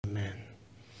Amen.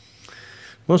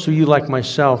 Most of you, like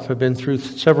myself, have been through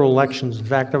several elections. In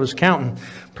fact, I was counting.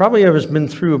 Probably I've been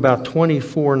through about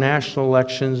 24 national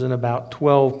elections and about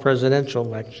 12 presidential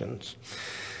elections.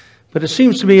 But it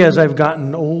seems to me as I've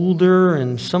gotten older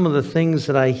and some of the things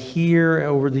that I hear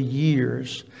over the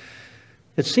years,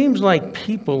 it seems like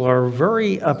people are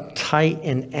very uptight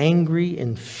and angry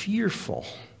and fearful.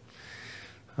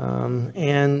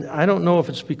 And I don't know if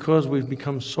it's because we've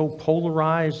become so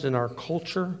polarized in our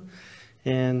culture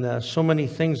and so many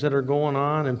things that are going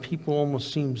on, and people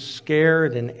almost seem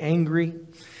scared and angry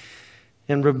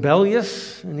and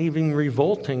rebellious and even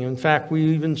revolting. In fact,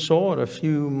 we even saw it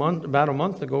about a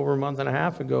month ago, or a month and a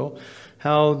half ago,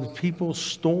 how the people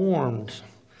stormed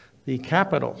the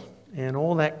Capitol and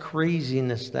all that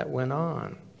craziness that went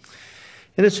on.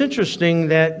 And it's interesting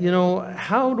that,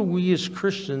 how do we as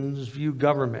Christians view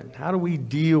government? How do we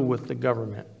deal with the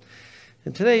government?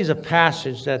 And today is a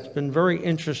passage that's been very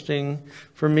interesting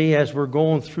for me as we're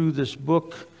going through this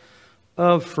book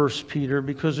of 1 Peter,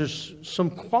 because there's some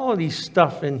quality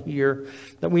stuff in here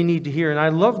that we need to hear. And I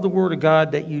love the Word of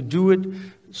God that you do it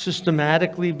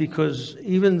systematically, because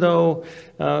even though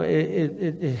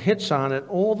it hits on it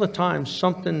all the time,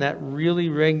 something that really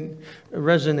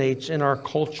resonates in our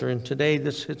culture. And today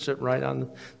this hits it right on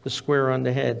the square on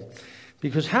the head.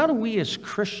 Because how do we as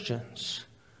Christians,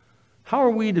 how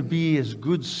are we to be as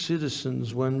good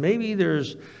citizens when maybe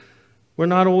we're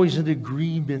not always in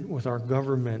agreement with our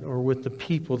government or with the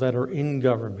people that are in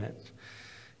government?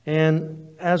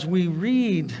 And as we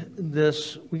read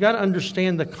this, we got to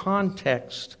understand the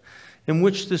context in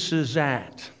which this is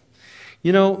at.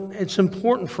 It's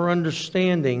important for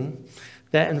understanding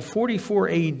that in 44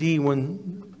 AD,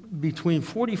 between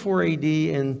 44 AD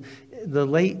and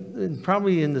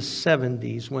probably in the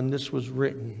 70s when this was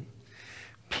written,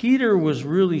 Peter was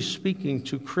really speaking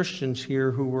to Christians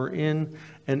here who were in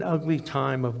an ugly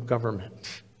time of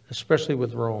government, especially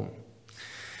with Rome.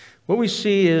 What we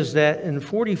see is that in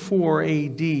 44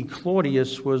 AD,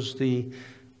 Claudius was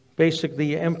basically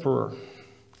the emperor.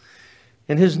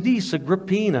 And his niece,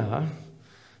 Agrippina,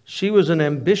 she was an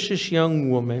ambitious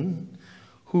young woman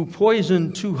who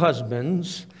poisoned 2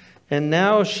 husbands, and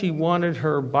now she wanted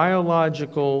her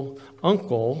biological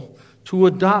uncle to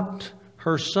adopt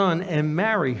her son and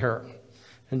marry her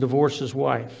and divorce his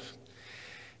wife.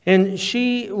 And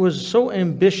she was so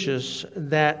ambitious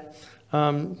that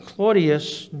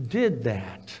Claudius did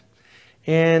that.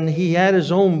 And he had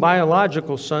his own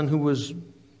biological son, who was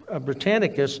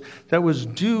Britannicus, that was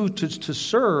due to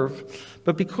serve.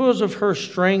 But because of her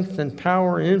strength and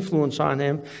power and influence on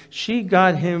him, she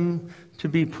got him to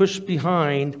be pushed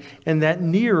behind, and that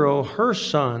Nero, her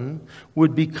son,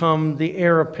 would become the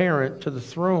heir apparent to the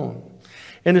throne.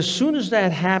 And as soon as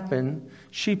that happened,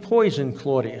 she poisoned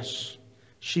Claudius.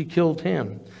 She killed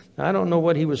him. Now, I don't know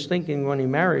what he was thinking when he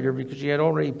married her, because she had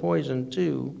already poisoned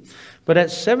 2. But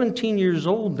at 17 years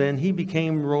old then, he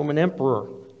became Roman emperor.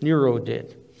 Nero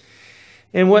did.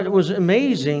 And what was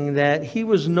amazing, that he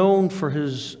was known for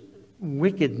his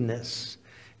wickedness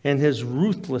and his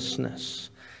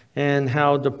ruthlessness and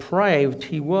how depraved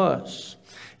he was.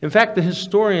 In fact, the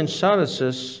historian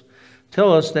Tacitus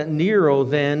tells us that Nero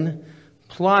then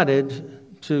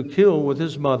plotted to kill with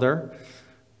his mother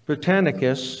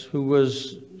Britannicus, who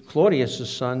was Claudius'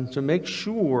 son, to make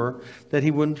sure that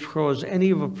he wouldn't cause any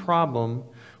of a problem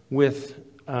with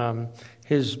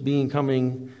his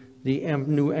becoming the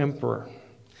new emperor.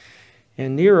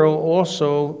 And Nero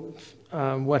also,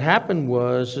 what happened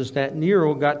is that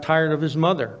Nero got tired of his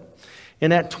mother.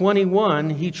 And at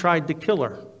 21, he tried to kill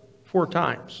her 4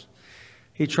 times.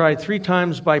 He tried 3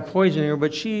 times by poisoning her,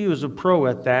 but she was a pro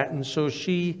at that, and so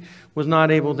she was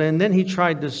not able to. And then he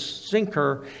tried to sink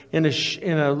her in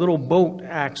a little boat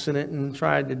accident and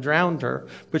tried to drown her,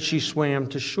 but she swam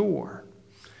to shore.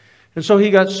 And so he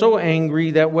got so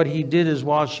angry that what he did is,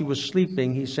 while she was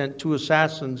sleeping, he sent 2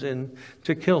 assassins in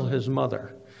to kill his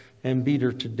mother and beat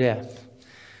her to death.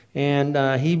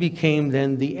 And he became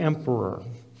then the emperor.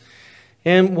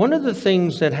 And one of the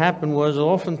things that happened was,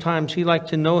 oftentimes he liked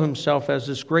to know himself as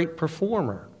this great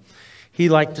performer. He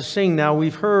liked to sing. Now,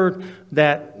 we've heard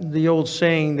that the old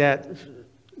saying that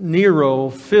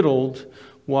Nero fiddled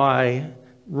while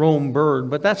Rome burned,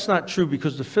 but that's not true,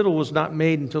 because the fiddle was not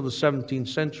made until the 17th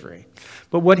century.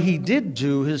 But what he did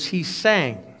do is he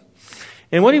sang.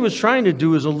 And what he was trying to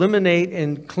do is eliminate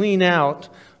and clean out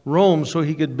Rome so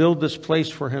he could build this place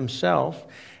for himself.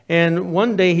 And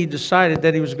one day he decided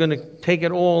that he was going to take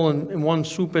it all in one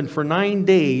swoop, and for 9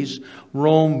 days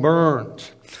Rome burned.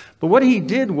 But what he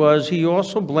did was he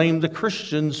also blamed the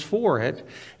Christians for it.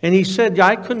 And he said,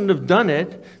 I couldn't have done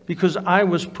it because I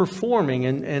was performing.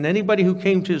 And anybody who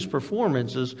came to his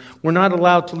performances were not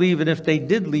allowed to leave. And if they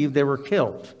did leave, they were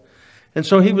killed. And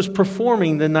so he was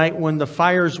performing the night when the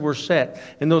fires were set.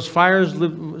 And those fires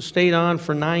stayed on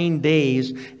for 9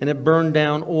 days. And it burned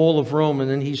down all of Rome.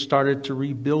 And then he started to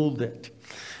rebuild it.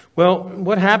 Well,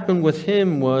 what happened with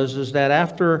him is that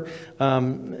after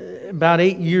about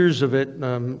 8 years of it,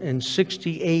 in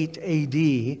 68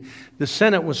 A.D., the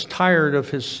Senate was tired of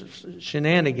his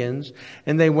shenanigans,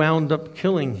 and they wound up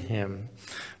killing him.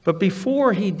 But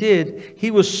before he did, he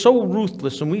was so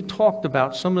ruthless, and we talked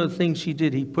about some of the things he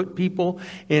did. He put people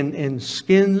in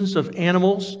skins of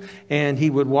animals, and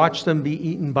he would watch them be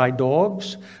eaten by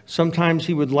dogs. Sometimes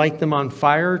he would light them on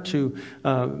fire to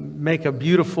make a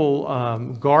beautiful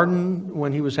garden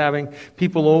when he was having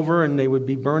people over, and they would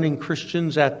be burning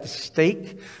Christians at the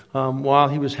stake while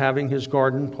he was having his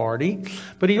garden party.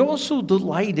 But he also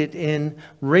delighted in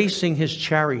racing his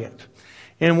chariot.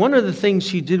 And one of the things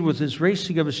he did with his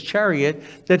racing of his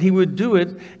chariot, that he would do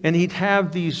it, and he'd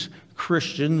have these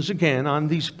Christians, again, on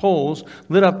these poles,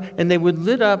 lit up, and they would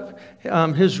lit up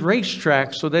his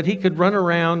racetrack so that he could run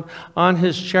around on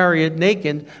his chariot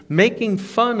naked, making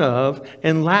fun of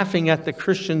and laughing at the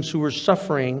Christians who were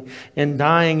suffering and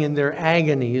dying in their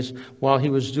agonies while he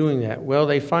was doing that. Well,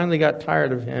 they finally got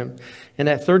tired of him. And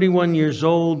at 31 years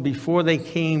old, before they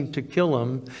came to kill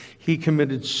him, he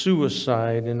committed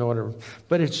suicide in order.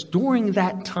 But it's during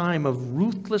that time of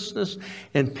ruthlessness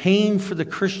and pain for the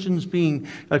Christians being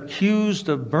accused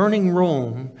of burning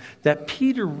Rome that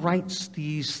Peter writes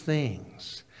these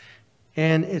things.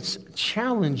 And it's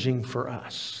challenging for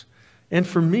us, and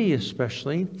for me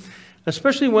especially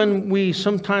when we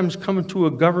sometimes come into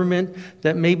a government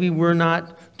that maybe we're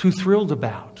not too thrilled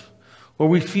about, or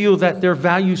we feel that their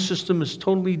value system is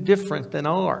totally different than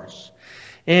ours.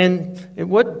 And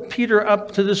what Peter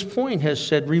up to this point has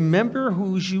said, remember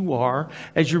whose you are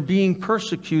as you're being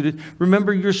persecuted.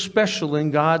 Remember you're special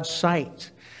in God's sight,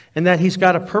 and that he's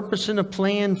got a purpose and a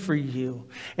plan for you,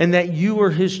 and that you are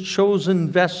his chosen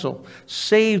vessel,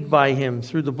 saved by him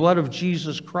through the blood of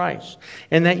Jesus Christ,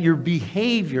 and that your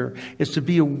behavior is to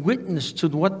be a witness to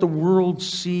what the world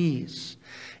sees.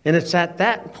 And it's at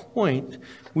that point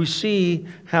we see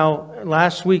how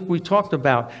last week we talked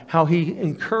about how he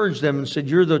encouraged them and said,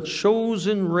 you're the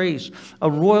chosen race,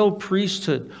 a royal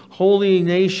priesthood, holy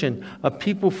nation, a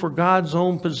people for God's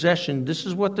own possession. This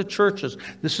is what the church is.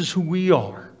 This is who we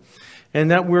are.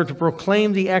 And that we're to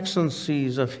proclaim the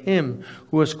excellencies of him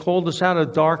who has called us out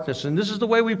of darkness. And this is the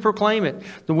way we proclaim it,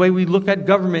 the way we look at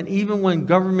government, even when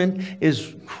government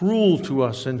is cruel to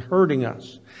us and hurting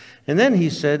us. And then he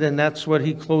said, and that's what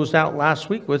he closed out last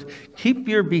week with, keep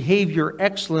your behavior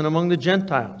excellent among the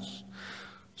Gentiles,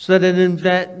 so that in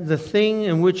that the thing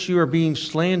in which you are being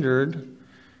slandered,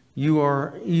 you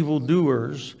are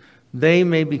evildoers,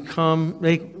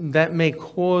 that may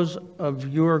cause of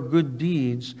your good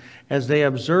deeds, as they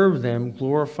observe them,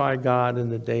 glorify God in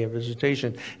the day of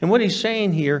visitation. And what he's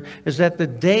saying here is that the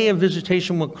day of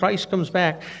visitation, when Christ comes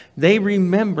back, they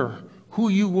remember who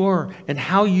you were and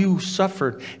how you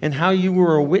suffered and how you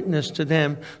were a witness to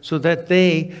them, so that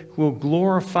they will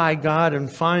glorify God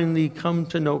and finally come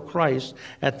to know Christ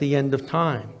at the end of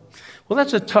time. Well,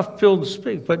 that's a tough pill to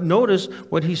speak, but notice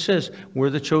what he says. We're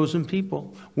the chosen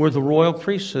people. We're the royal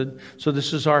priesthood, so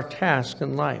this is our task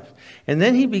in life. And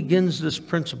then he begins this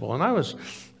principle, and I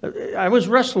was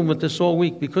wrestling with this all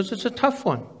week because it's a tough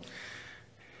one.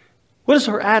 What is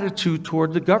our attitude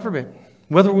toward the government,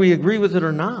 whether we agree with it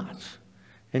or not?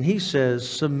 And he says,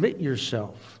 submit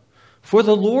yourself for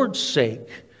the Lord's sake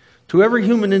to every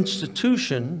human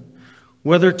institution,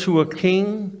 whether to a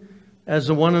king as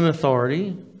the one in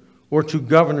authority, or to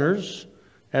governors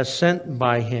as sent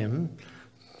by him,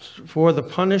 for the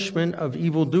punishment of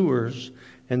evildoers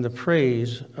and the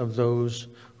praise of those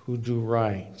who do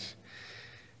right.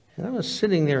 And I was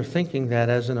sitting there thinking that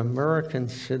as an American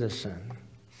citizen,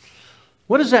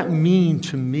 what does that mean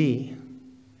to me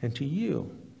and to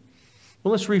you?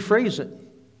 Well, let's rephrase it.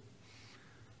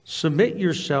 Submit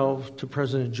yourself to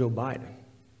President Joe Biden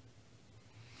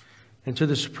and to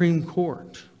the Supreme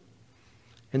Court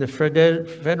and the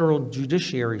federal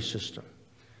judiciary system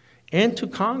and to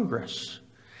Congress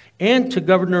and to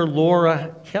Governor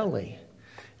Laura Kelly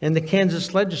and the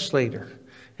Kansas legislator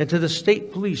and to the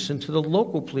state police and to the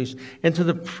local police and to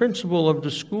the principal of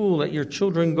the school that your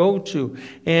children go to.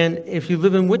 And if you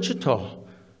live in Wichita,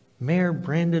 Mayor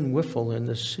Brandon Whiffle and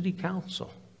the city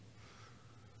council.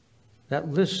 That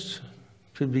list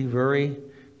could be very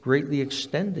greatly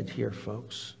extended here,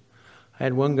 folks. I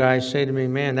had one guy say to me,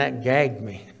 man, that gagged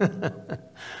me,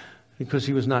 because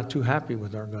he was not too happy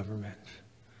with our government.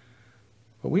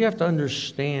 But we have to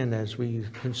understand, as we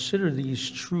consider these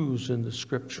truths in the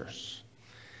Scriptures,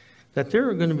 that there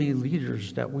are going to be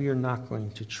leaders that we are not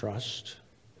going to trust.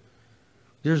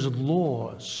 There's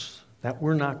laws that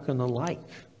we're not going to like.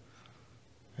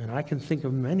 And I can think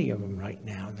of many of them right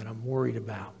now that I'm worried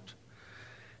about.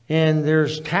 And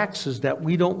there's taxes that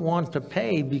we don't want to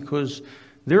pay because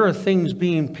there are things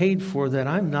being paid for that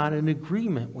I'm not in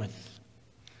agreement with.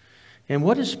 And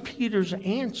what is Peter's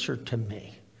answer to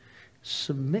me?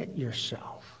 Submit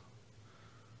yourself,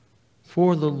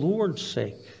 for the Lord's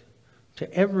sake,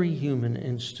 to every human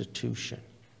institution.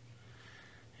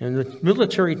 And the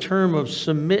military term of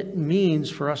submit means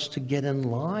for us to get in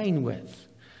line with,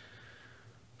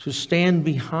 to stand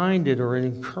behind it or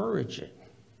encourage it.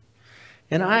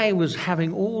 And I was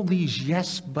having all these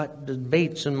yes but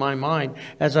debates in my mind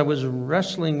as I was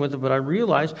wrestling with it, but I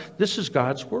realized this is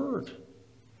God's word.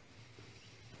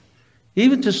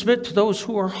 Even to submit to those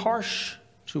who are harsh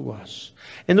to us.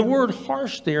 And the word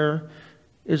harsh there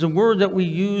is a word that we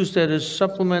use that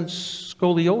supplements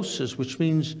scoliosis, which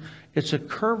means it's a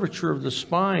curvature of the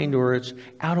spine, or it's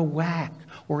out of whack,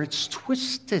 or it's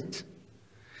twisted.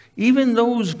 Even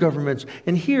those governments.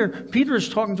 And here, Peter is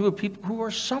talking to a people who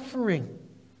are suffering.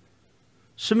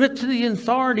 Submit to the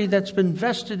authority that's been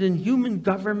vested in human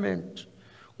government,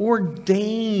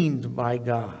 ordained by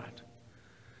God.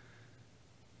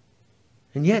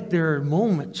 And yet there are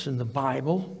moments in the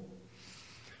Bible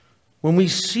when we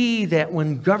see that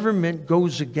when government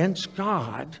goes against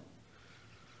God,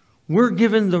 we're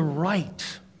given the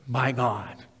right by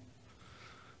God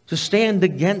to stand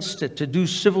against it, to do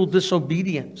civil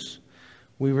disobedience.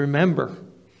 We remember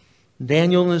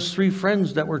Daniel and his 3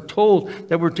 friends that were told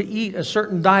that were to eat a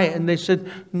certain diet, and they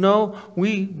said, no,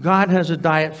 God has a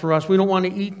diet for us. We don't want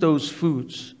to eat those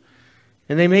foods.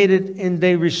 And they made it, and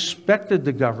they respected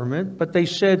the government, but they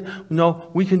said, no,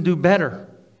 we can do better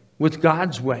with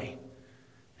God's way.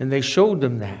 And they showed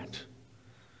them that.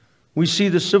 We see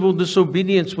the civil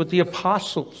disobedience with the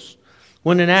apostles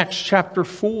when in Acts chapter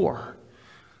 4,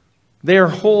 they are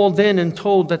hauled in and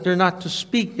told that they're not to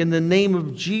speak in the name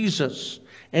of Jesus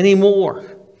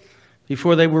anymore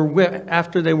after they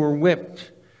were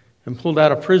whipped and pulled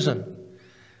out of prison.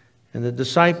 And the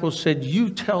disciples said, you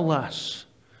tell us,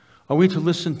 are we to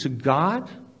listen to God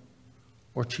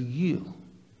or to you?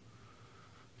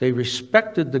 They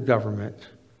respected the government,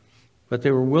 but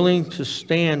they were willing to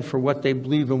stand for what they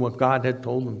believe and what God had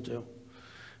told them to.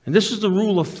 And this is the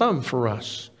rule of thumb for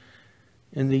us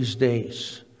in these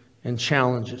days and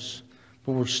challenges.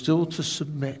 But we're still to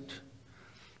submit,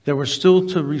 that we're still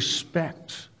to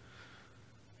respect,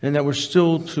 and that we're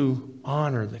still to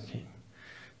honor the king.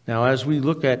 Now, as we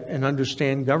look at and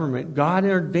understand government, God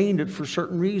ordained it for a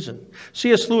certain reason.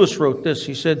 C.S. Lewis wrote this.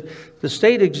 He said, the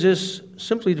state exists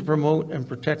simply to promote and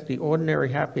protect the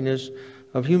ordinary happiness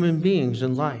of human beings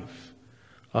in life.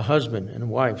 A husband and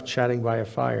wife chatting by a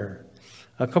fire.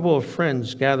 A couple of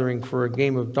friends gathering for a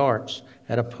game of darts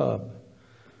at a pub.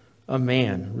 A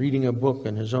man reading a book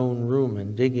in his own room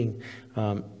and digging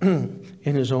in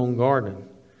his own garden.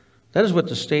 That is what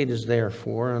the state is there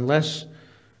for, unless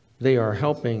they are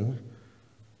helping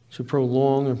to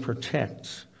prolong and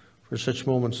protect for such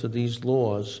moments of these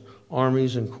laws.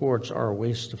 Armies and courts are a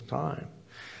waste of time.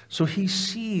 So he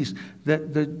sees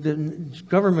that the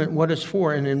government, what it's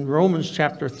for. And in Romans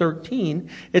chapter 13,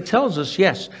 it tells us,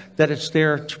 yes, that it's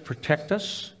there to protect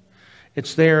us.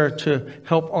 It's there to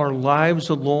help our lives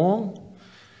along.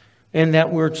 And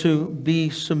that we're to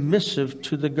be submissive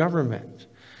to the government.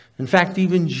 In fact,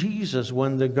 even Jesus,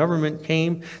 when the government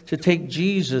came to take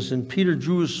Jesus and Peter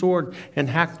drew his sword and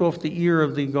hacked off the ear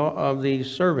of the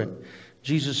servant,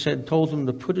 Jesus told him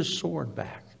to put his sword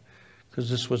back,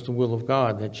 because this was the will of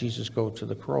God that Jesus go to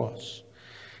the cross.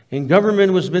 And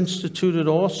government was instituted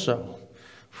also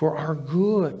for our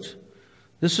good.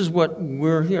 This is what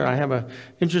we're here. I have an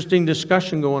interesting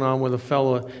discussion going on with a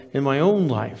fellow in my own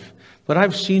life, but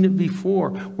I've seen it before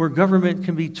where government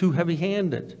can be too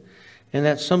heavy-handed. And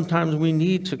that sometimes we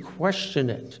need to question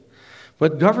it.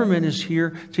 But government is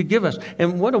here to give us.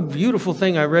 And what a beautiful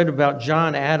thing I read about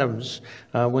John Adams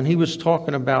when he was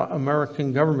talking about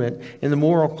American government and the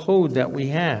moral code that we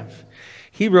have.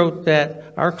 He wrote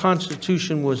that our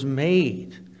Constitution was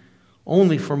made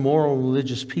only for moral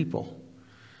religious people.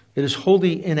 It is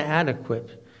wholly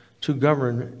inadequate to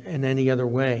govern in any other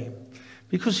way.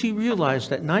 Because he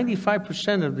realized that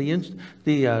 95% of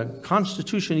the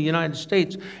Constitution of the United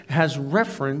States has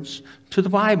reference to the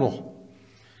Bible.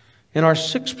 And our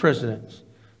 6 presidents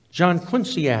John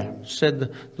Quincy Adams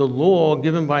said the law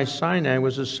given by Sinai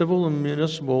was a civil and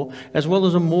municipal as well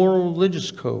as a moral religious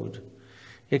code.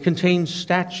 It contains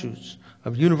statutes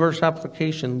of universal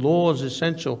application, laws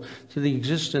essential to the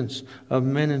existence of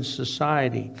men in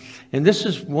society. And this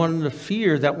is one of the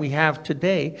fear that we have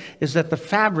today, is that the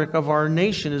fabric of our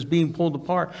nation is being pulled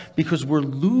apart because we're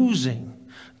losing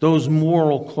those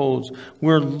moral codes.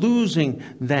 We're losing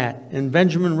that. And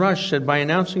Benjamin Rush said, by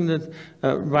renouncing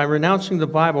the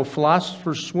Bible,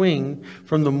 philosophers swing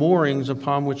from the moorings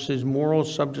upon which these moral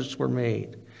subjects were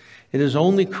made. It is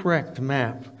only correct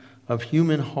map of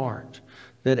human heart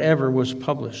that ever was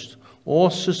published.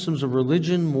 All systems of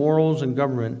religion, morals, and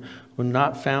government were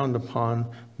not found upon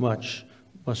much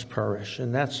must perish.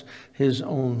 And that's his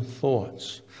own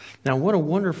thoughts. Now, what a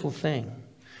wonderful thing.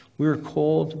 We are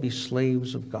called to be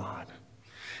slaves of God.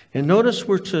 And notice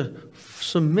we're to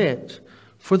submit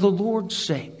for the Lord's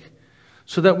sake,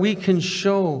 so that we can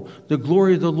show the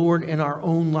glory of the Lord in our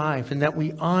own life, and that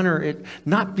we honor it,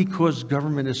 not because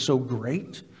government is so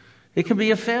great. It can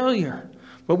be a failure.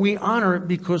 But we honor it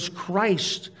because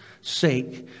Christ's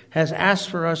sake has asked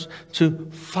for us to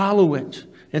follow it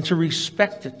and to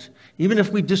respect it, even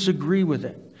if we disagree with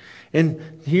it.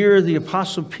 And here the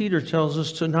Apostle Peter tells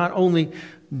us to not only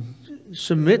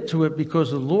submit to it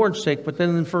because of the Lord's sake, but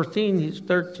then in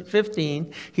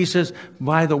 15, he says,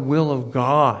 by the will of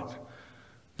God,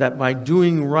 that by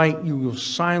doing right you will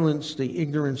silence the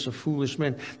ignorance of foolish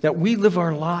men, that we live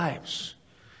our lives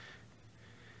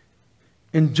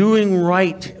in doing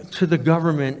right to the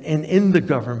government and in the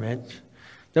government,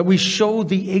 that we show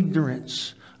the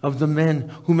ignorance of the men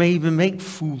who may even make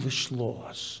foolish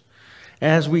laws.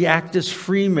 As we act as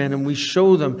free men and we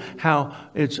show them how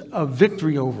it's a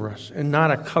victory over us and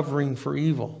not a covering for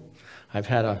evil. I've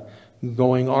had a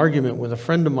going argument with a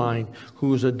friend of mine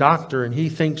who is a doctor, and he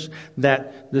thinks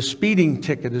that the speeding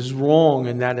ticket is wrong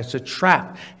and that it's a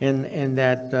trap, and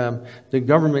that the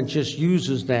government just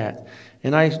uses that.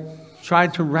 And I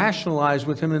tried to rationalize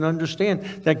with him and understand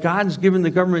that God's given the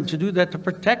government to do that to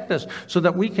protect us, so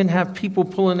that we can have people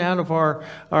pulling out of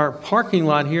our parking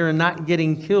lot here and not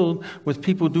getting killed with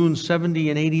people doing 70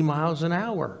 and 80 miles an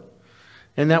hour.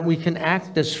 And that we can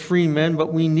act as free men,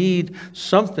 but we need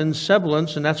something,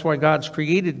 semblance, and that's why God's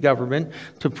created government,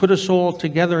 to put us all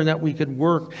together, and that we could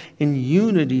work in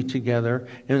unity together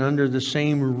and under the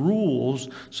same rules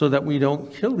so that we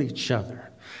don't kill each other.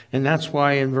 And that's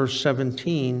why in verse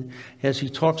 17, as he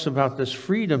talks about this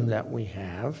freedom that we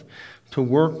have to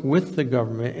work with the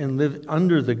government and live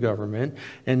under the government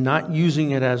and not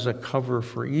using it as a cover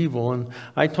for evil. And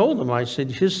I told him, I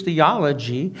said, his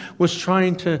theology was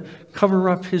trying to cover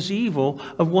up his evil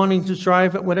of wanting to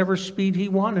drive at whatever speed he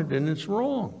wanted, and it's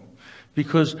wrong.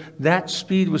 Because that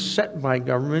speed was set by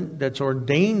government that's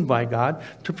ordained by God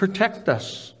to protect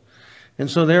us. And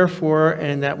so therefore,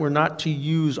 and that we're not to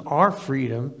use our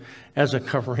freedom as a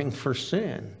covering for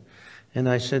sin. And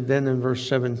I said then in verse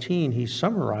 17, he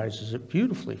summarizes it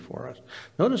beautifully for us.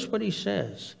 Notice what he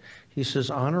says. He says,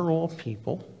 honor all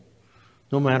people,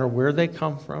 no matter where they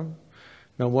come from,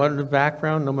 no matter the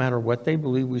background, no matter what they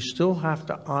believe. We still have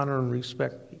to honor and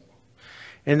respect people.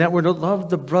 And that we're to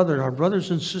love our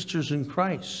brothers and sisters in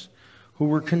Christ who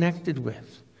we're connected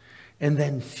with. And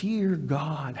then fear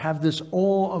God, have this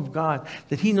awe of God,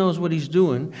 that he knows what he's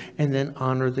doing, and then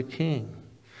honor the king.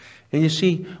 And you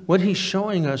see, what he's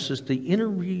showing us is the inner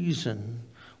reason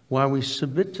why we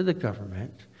submit to the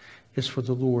government is for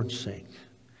the Lord's sake.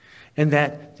 And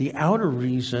that the outer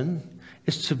reason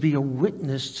is to be a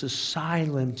witness to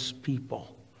silence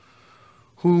people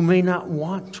who may not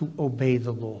want to obey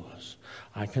the laws.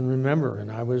 I can remember,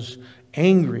 and I was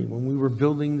angry when we were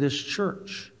building this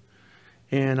church.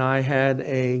 And I had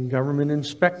a government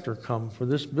inspector come for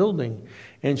this building.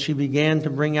 And she began to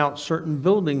bring out certain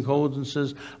building codes and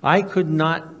says, I could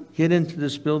not get into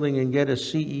this building and get a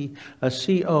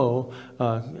CO,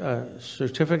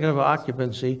 certificate of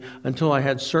occupancy, until I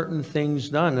had certain things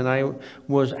done. And I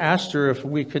was asked her if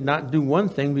we could not do one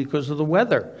thing because of the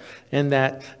weather, and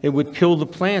that it would kill the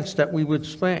plants that we would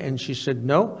plant. And she said,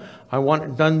 no, I want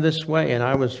it done this way. And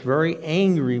I was very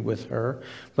angry with her,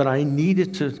 but I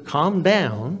needed to calm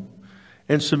down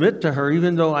and submit to her,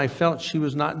 even though I felt she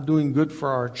was not doing good for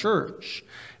our church,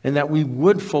 and that we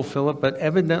would fulfill it. But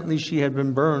evidently she had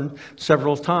been burned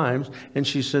several times. And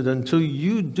she said, until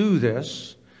you do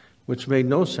this, which made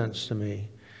no sense to me,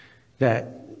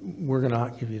 that we're going to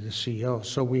not give you the CO.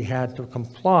 So we had to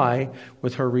comply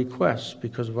with her request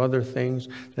because of other things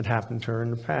that happened to her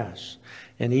in the past.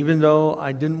 And even though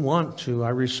I didn't want to, I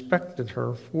respected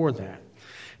her for that.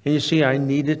 And you see, I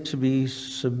needed to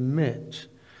submit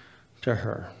to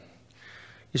her.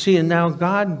 You see, and now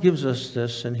God gives us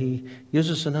this, and He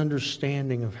gives us an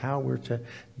understanding of how we're to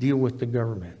deal with the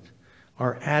government.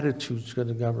 Our attitudes to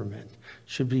the government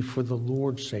should be for the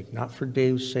Lord's sake, not for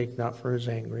Dave's sake, not for his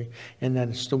angry, and that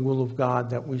it's the will of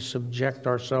God that we subject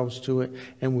ourselves to it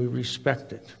and we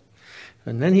respect it.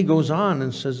 And then he goes on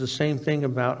and says the same thing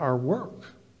about our work.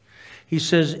 He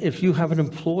says, if you have an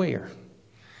employer,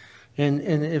 and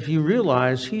if you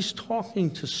realize he's talking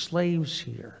to slaves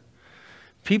here,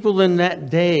 people in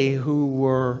that day who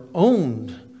were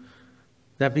owned,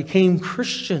 that became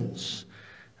Christians.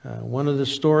 One of the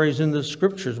stories in the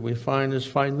scriptures we find is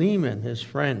Philemon, his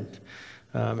friend,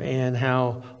 and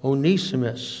how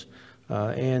Onesimus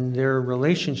and their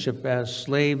relationship as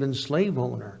slave and slave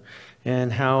owner,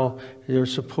 and how they're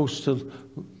supposed to,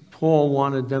 Paul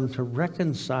wanted them to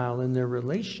reconcile in their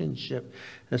relationship,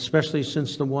 especially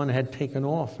since the one had taken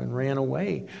off and ran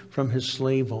away from his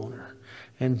slave owner,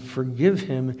 and forgive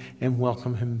him and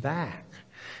welcome him back.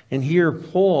 And here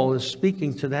Paul is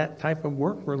speaking to that type of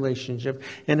work relationship,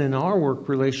 and in our work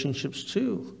relationships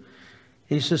too.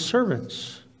 He says,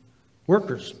 servants,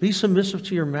 workers, be submissive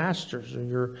to your masters or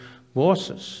your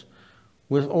bosses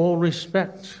with all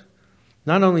respect,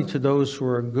 not only to those who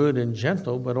are good and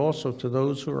gentle, but also to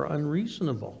those who are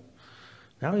unreasonable.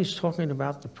 Now he's talking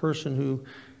about the person who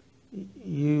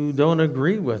you don't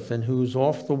agree with and who's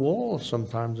off the wall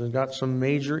sometimes and got some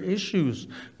major issues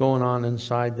going on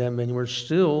inside them, and we're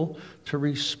still to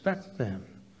respect them,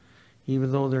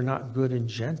 even though they're not good and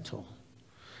gentle.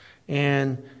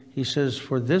 And he says,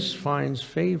 for this finds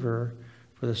favor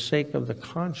for the sake of the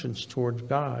conscience towards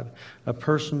God. A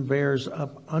person bears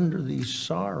up under these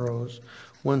sorrows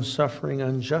when suffering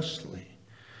unjustly.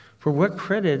 For what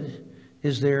credit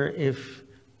is there if,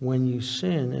 when you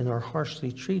sin and are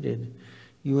harshly treated,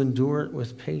 you endure it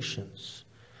with patience?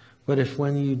 But if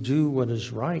when you do what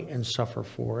is right and suffer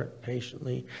for it,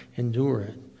 patiently endure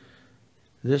it,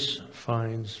 this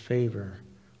finds favor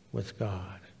with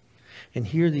God. And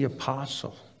here the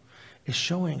apostle is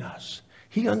showing us,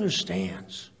 he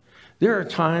understands. There are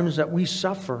times that we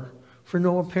suffer for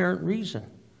no apparent reason.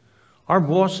 Our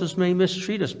bosses may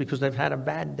mistreat us because they've had a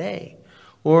bad day,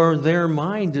 or their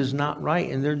mind is not right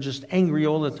and they're just angry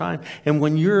all the time. And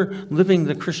when you're living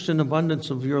the Christian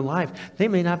abundance of your life, they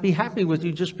may not be happy with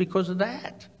you just because of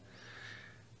that.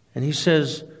 And he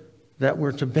says that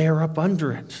we're to bear up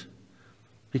under it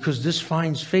because this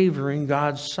finds favor in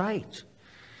God's sight.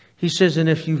 He says, and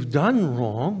if you've done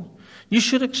wrong, you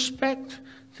should expect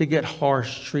to get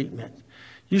harsh treatment.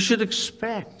 You should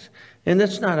expect. And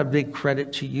that's not a big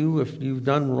credit to you if you've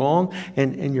done wrong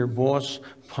and your boss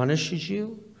punishes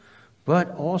you.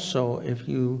 But also if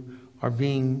you are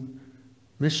being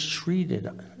mistreated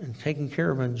and taken care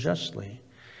of unjustly,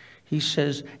 he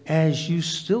says, as you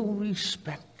still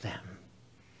respect them,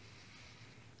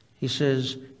 he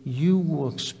says, you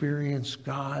will experience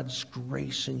God's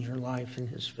grace in your life and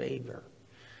his favor.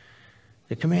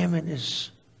 The commandment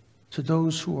is to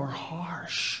those who are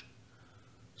harsh,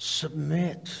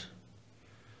 submit.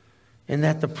 And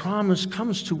that the promise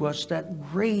comes to us that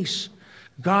grace,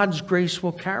 God's grace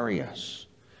will carry us.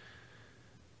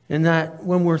 And that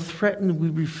when we're threatened, we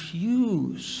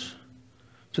refuse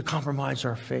to compromise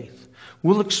our faith.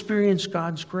 We'll experience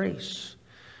God's grace.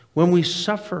 When we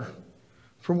suffer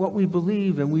for what we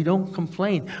believe and we don't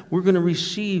complain, we're going to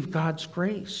receive God's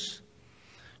grace.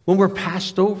 When we're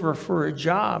passed over for a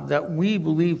job that we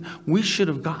believe we should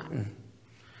have gotten,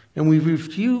 and we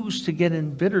refuse to get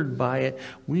embittered by it,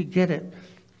 we get it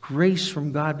grace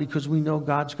from God because we know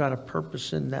God's got a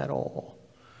purpose in that all.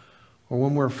 Or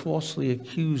when we're falsely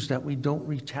accused, that we don't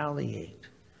retaliate,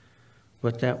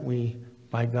 but that we,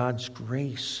 by God's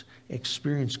grace,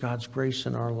 experience God's grace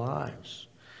in our lives.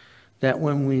 That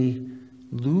when we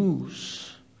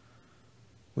lose,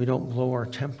 we don't blow our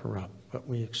temper up, but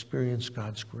we experience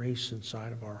God's grace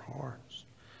inside of our hearts.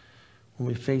 When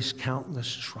we face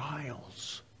countless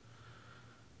trials,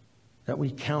 that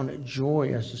we count it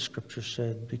joy, as the scripture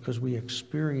said, because we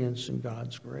experience in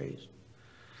God's grace.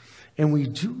 And we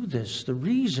do this, the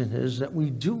reason is that we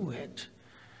do it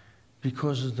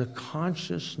because of the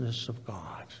consciousness of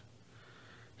God,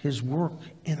 his work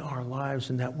in our lives,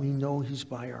 and that we know he's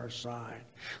by our side.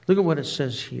 Look at what it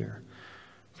says here.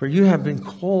 For you have been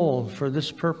called for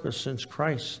this purpose, since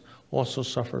Christ also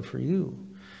suffered for you,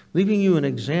 leaving you an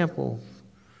example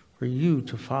for you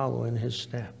to follow in his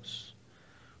steps,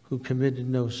 who committed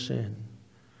no sin,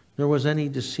 nor was any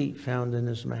deceit found in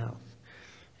his mouth.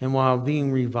 And while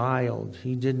being reviled,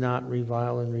 he did not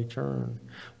revile in return.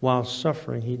 While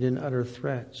suffering, he didn't utter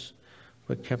threats,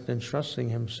 but kept entrusting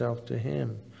himself to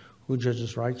him who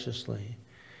judges righteously.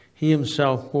 He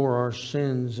himself bore our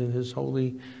sins in his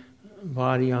holy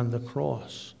body on the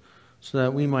cross, so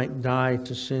that we might die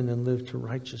to sin and live to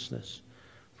righteousness.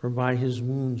 For by his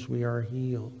wounds we are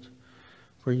healed.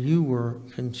 For you were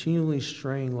continually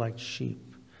straying like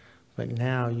sheep, but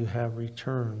now you have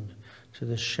returned to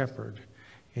the shepherd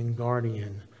and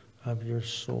guardian of your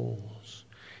souls.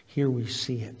 Here we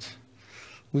see it.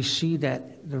 We see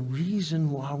that the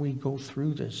reason why we go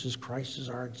through this is Christ is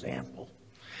our example.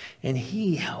 And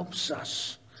he helps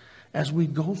us as we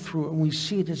go through it, and we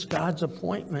see it as God's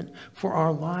appointment for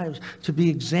our lives to be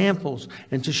examples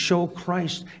and to show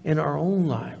Christ in our own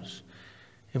lives.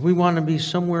 If we want to be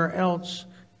somewhere else,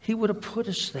 he would have put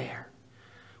us there.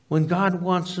 When God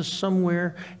wants us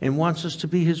somewhere and wants us to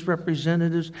be his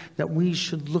representatives, that we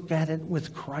should look at it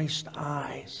with Christ's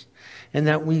eyes and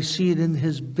that we see it in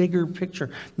his bigger picture.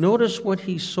 Notice what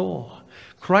he saw.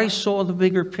 Christ saw the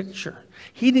bigger picture.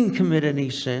 He didn't commit any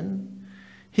sin.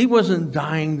 He wasn't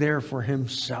dying there for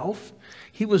himself.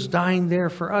 He was dying there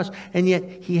for us. And yet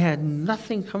he had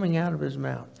nothing coming out of his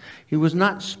mouth. He was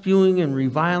not spewing and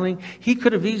reviling. He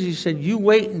could have easily said, you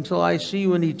wait until I see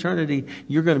you in eternity.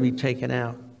 You're going to be taken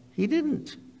out. He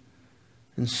didn't.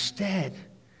 Instead,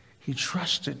 he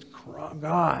trusted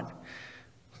God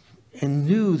and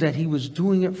knew that he was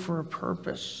doing it for a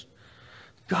purpose.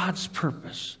 God's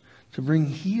purpose, to bring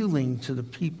healing to the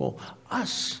people,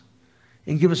 us,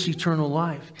 and give us eternal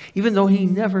life, even though he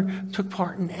never took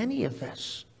part in any of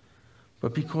this.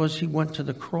 But because he went to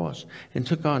the cross and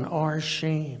took on our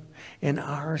shame and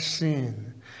our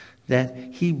sin, that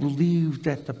he believed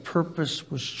that the purpose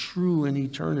was true in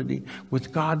eternity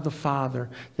with God the Father,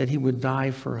 that he would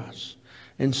die for us.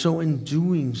 And so in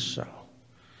doing so,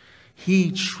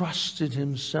 he trusted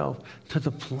himself to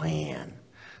the plan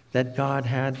that God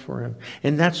had for him.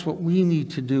 And that's what we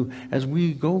need to do as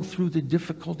we go through the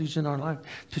difficulties in our life,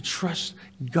 to trust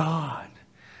God,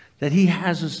 that he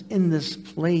has us in this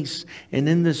place and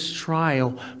in this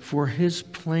trial for his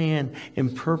plan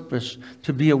and purpose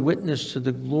to be a witness to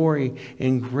the glory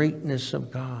and greatness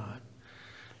of God.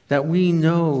 That we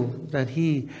know that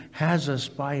he has us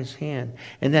by his hand,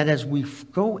 and that as we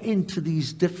go into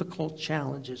these difficult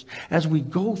challenges, as we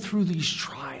go through these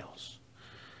trials,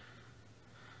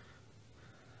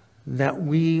 that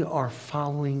we are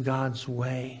following God's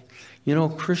way. You know,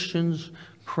 Christians,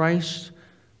 Christ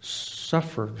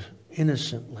suffered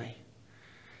innocently.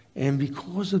 And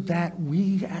because of that,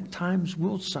 we at times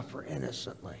will suffer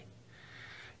innocently.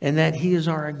 And that he is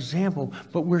our example,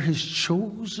 but we're his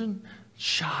chosen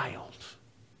child.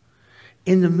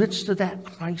 In the midst of that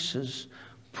crisis,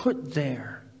 put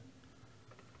there,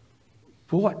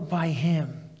 bought by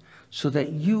him, so that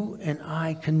you and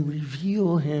I can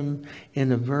reveal him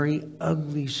in a very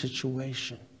ugly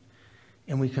situation.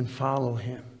 And we can follow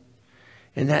him.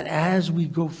 And that as we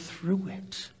go through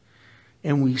it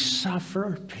and we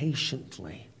suffer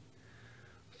patiently,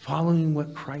 following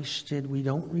what Christ did, we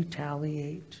don't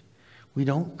retaliate, we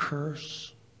don't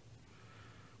curse,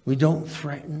 we don't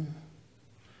threaten.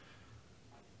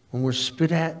 When we're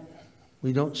spit at,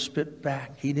 we don't spit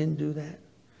back. He didn't do that.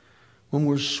 When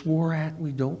we're swore at,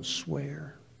 we don't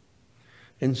swear.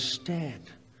 Instead,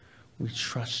 we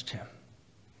trust him.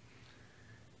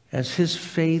 As his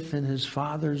faith in his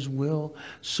Father's will,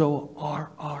 so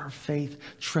are our faith,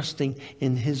 trusting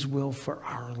in his will for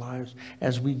our lives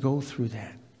as we go through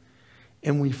that.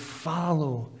 And we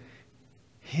follow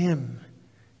him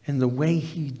in the way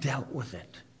he dealt with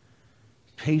it,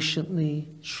 patiently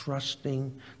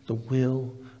trusting the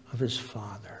will of his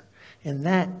Father. And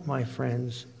that, my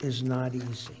friends, is not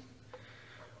easy.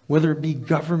 Whether it be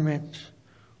government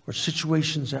or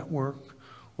situations at work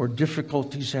or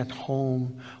difficulties at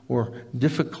home or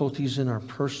difficulties in our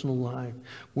personal life,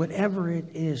 whatever it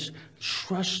is,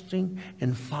 trusting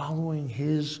and following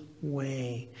his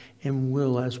way and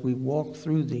will as we walk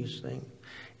through these things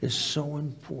is so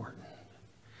important.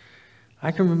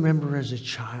 I can remember as a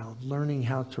child learning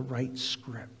how to write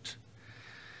script.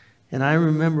 And I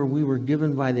remember we were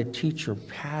given by the teacher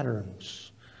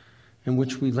patterns in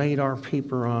which we laid our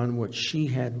paper on what she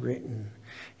had written.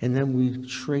 And then we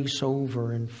trace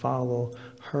over and follow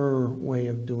her way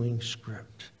of doing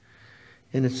script.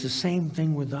 And it's the same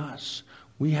thing with us.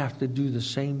 We have to do the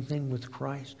same thing with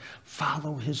Christ.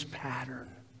 Follow his pattern.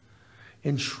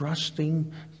 And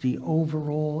trusting the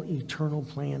overall eternal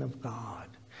plan of God.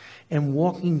 And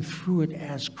walking through it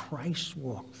as Christ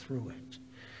walked through it.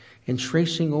 And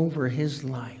tracing over his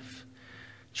life.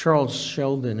 Charles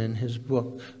Sheldon, in his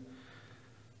book,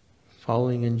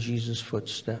 Following in Jesus'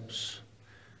 Footsteps,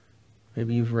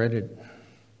 maybe you've read it,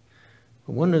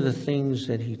 but one of the things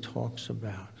that he talks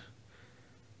about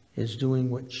is doing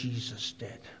what Jesus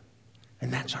did.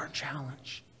 And that's our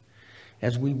challenge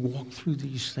as we walk through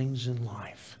these things in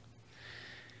life.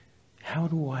 How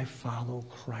do I follow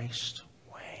Christ's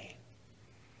way?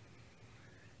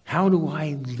 How do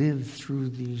I live through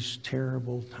these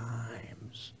terrible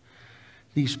times,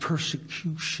 these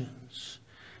persecutions,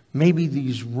 maybe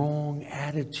these wrong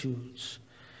attitudes,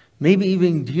 maybe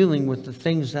even dealing with the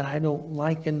things that I don't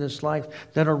like in this life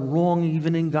that are wrong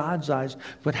even in God's eyes,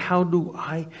 but how do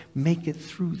I make it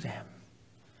through them?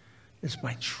 It's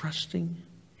by trusting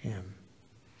Him.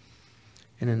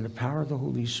 And in the power of the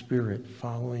Holy Spirit,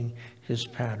 following His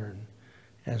pattern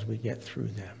as we get through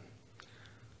them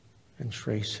and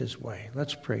trace His way.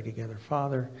 Let's pray together.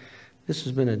 Father, this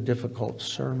has been a difficult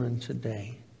sermon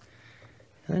today.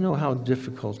 And I know how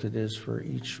difficult it is for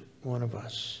each one of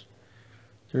us.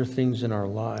 There are things in our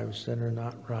lives that are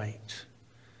not right.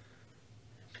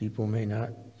 People may not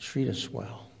treat us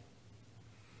well.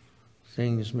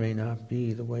 Things may not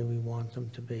be the way we want them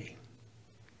to be.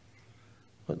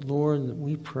 But Lord,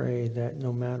 we pray that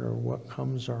no matter what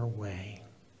comes our way,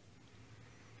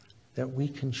 that we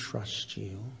can trust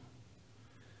you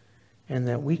and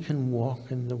that we can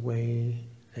walk in the way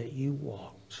that you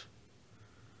walked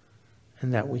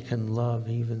and that we can love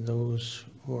even those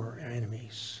who are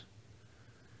enemies.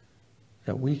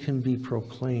 That we can be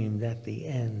proclaimed at the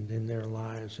end in their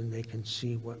lives and they can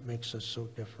see what makes us so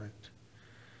different.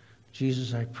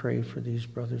 Jesus, I pray for these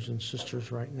brothers and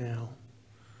sisters right now,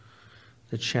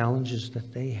 the challenges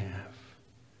that they have.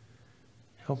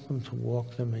 Help them to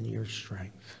walk them in your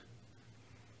strength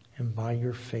and by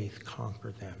your faith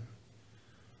conquer them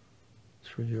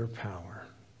through your power.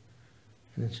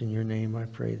 And it's in your name I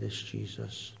pray this,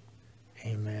 Jesus.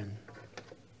 Amen.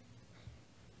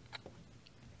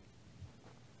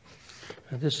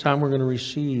 At this time, we're going to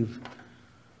receive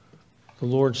the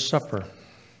Lord's Supper.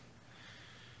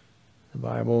 The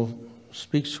Bible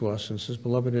speaks to us and says,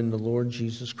 Beloved in the Lord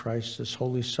Jesus Christ, this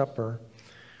Holy Supper,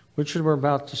 which we're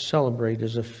about to celebrate,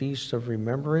 is a feast of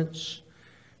remembrance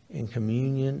and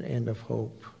communion and of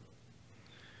hope.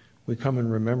 We come in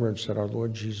remembrance that our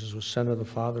Lord Jesus was sent of the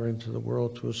Father into the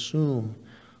world to assume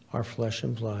our flesh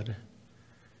and blood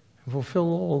and fulfill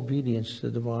all obedience to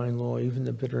the divine law, even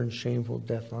the bitter and shameful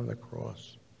death on the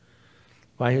cross.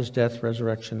 By his death,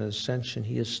 resurrection, and ascension,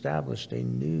 he established a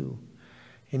new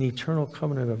and eternal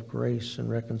covenant of grace and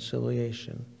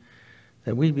reconciliation,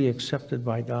 that we be accepted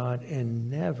by God and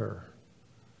never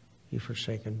be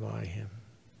forsaken by him.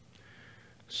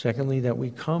 Secondly, that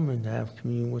we come and have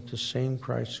communion with the same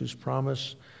Christ who's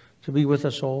promised to be with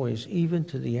us always, even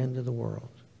to the end of the world.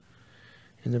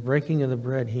 In the breaking of the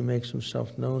bread, he makes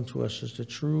himself known to us as the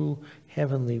true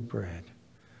heavenly bread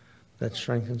that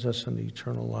strengthens us unto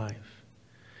eternal life.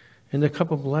 In the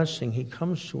cup of blessing, he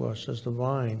comes to us as the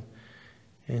vine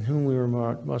in whom we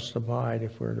must abide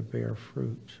if we're to bear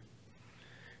fruit.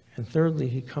 And thirdly,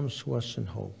 he comes to us in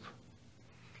hope,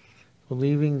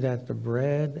 believing that the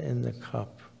bread and the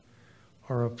cup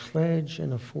are a pledge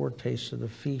and a foretaste of the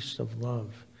feast of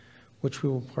love, which we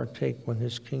will partake when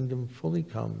his kingdom fully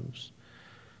comes,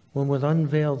 when with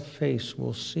unveiled face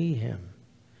we'll see him,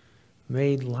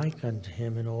 made like unto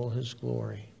him in all his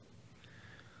glory.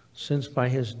 Since by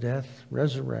his death,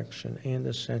 resurrection, and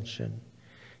ascension,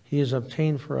 he has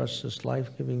obtained for us this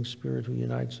life-giving Spirit who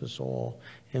unites us all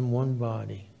in one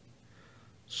body,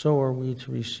 so are we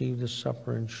to receive the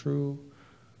supper in true,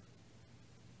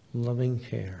 loving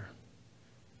care,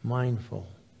 mindful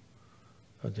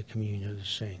of the communion of the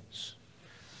saints.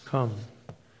 Come,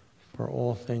 for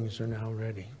all things are now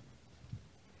ready.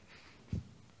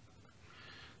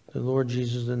 The Lord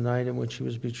Jesus, the night in which he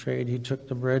was betrayed, he took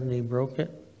the bread and he broke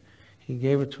it. He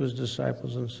gave it to his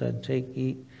disciples and said, Take,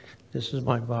 eat. This is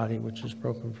my body, which is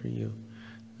broken for you.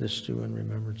 This do in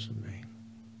remembrance of me.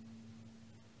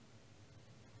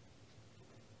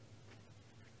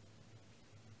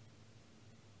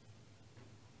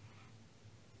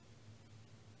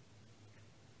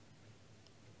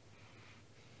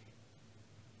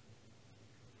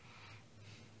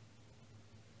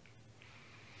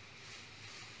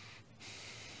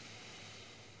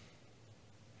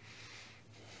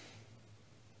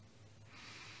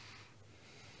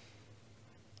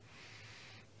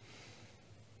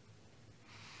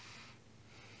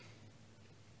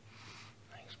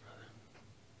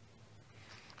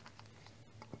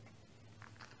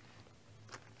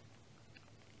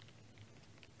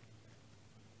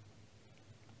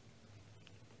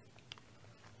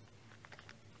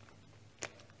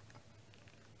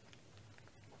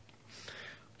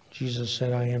 Jesus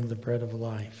said, I am the bread of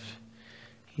life.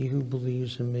 He who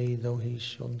believes in me, though he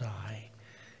shall die,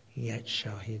 yet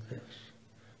shall he live.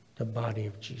 The body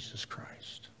of Jesus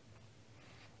Christ.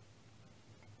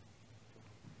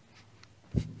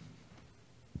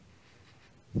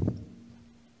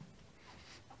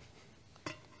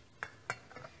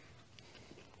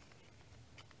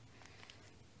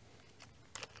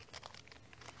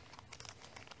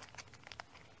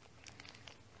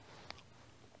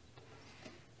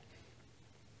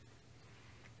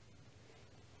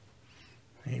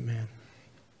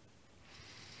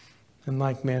 In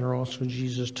like manner also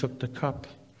Jesus took the cup.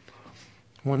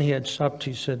 When he had supped,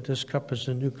 he said, "This cup is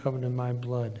the new covenant in my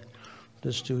blood.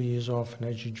 This do ye as often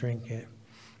as you drink it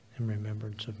in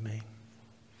remembrance of me."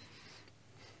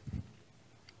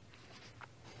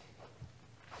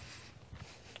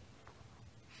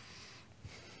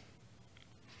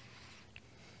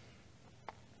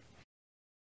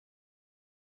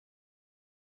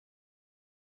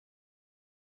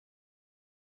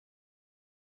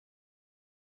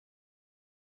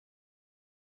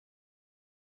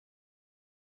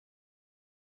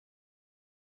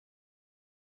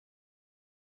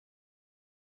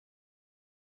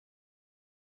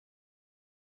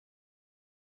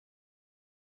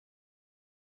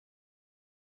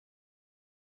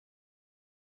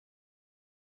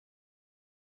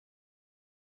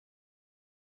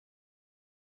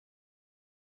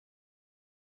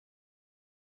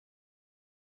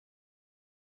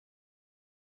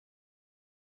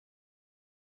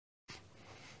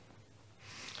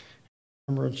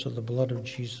 Remembrance of the blood of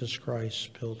Jesus Christ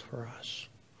spilled for us.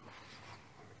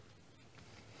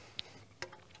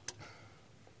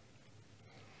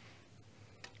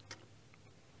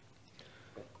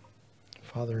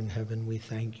 Father in heaven, we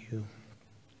thank you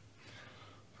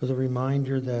for the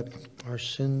reminder that our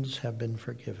sins have been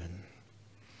forgiven.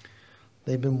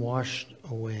 They've been washed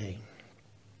away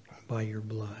by your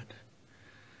blood.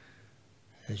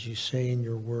 As you say in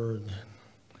your word,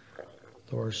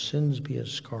 though our sins be as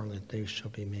scarlet, they shall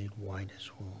be made white as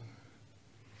wool.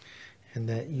 And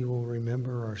that you will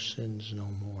remember our sins no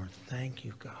more. Thank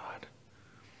you, God.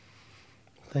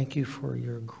 Thank you for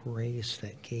your grace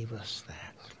that gave us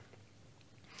that.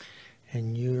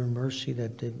 And your mercy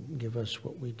that didn't give us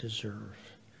what we deserve,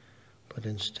 but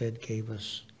instead gave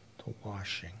us the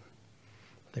washing,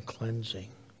 the cleansing,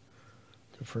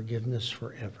 the forgiveness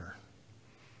forever.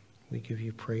 We give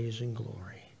you praise and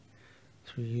glory.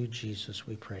 Through you, Jesus,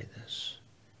 we pray this.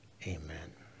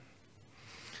 Amen.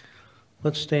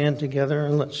 Let's stand together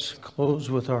and let's close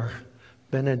with our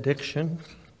benediction.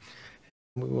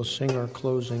 We will sing our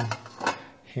closing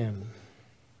hymn.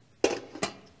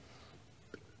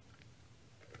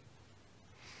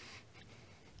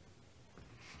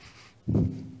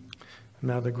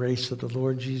 Now the grace of the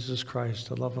Lord Jesus Christ,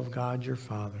 the love of God your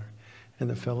Father, and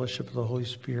the fellowship of the Holy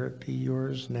Spirit be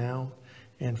yours now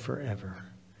and forever.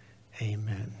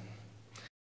 Amen.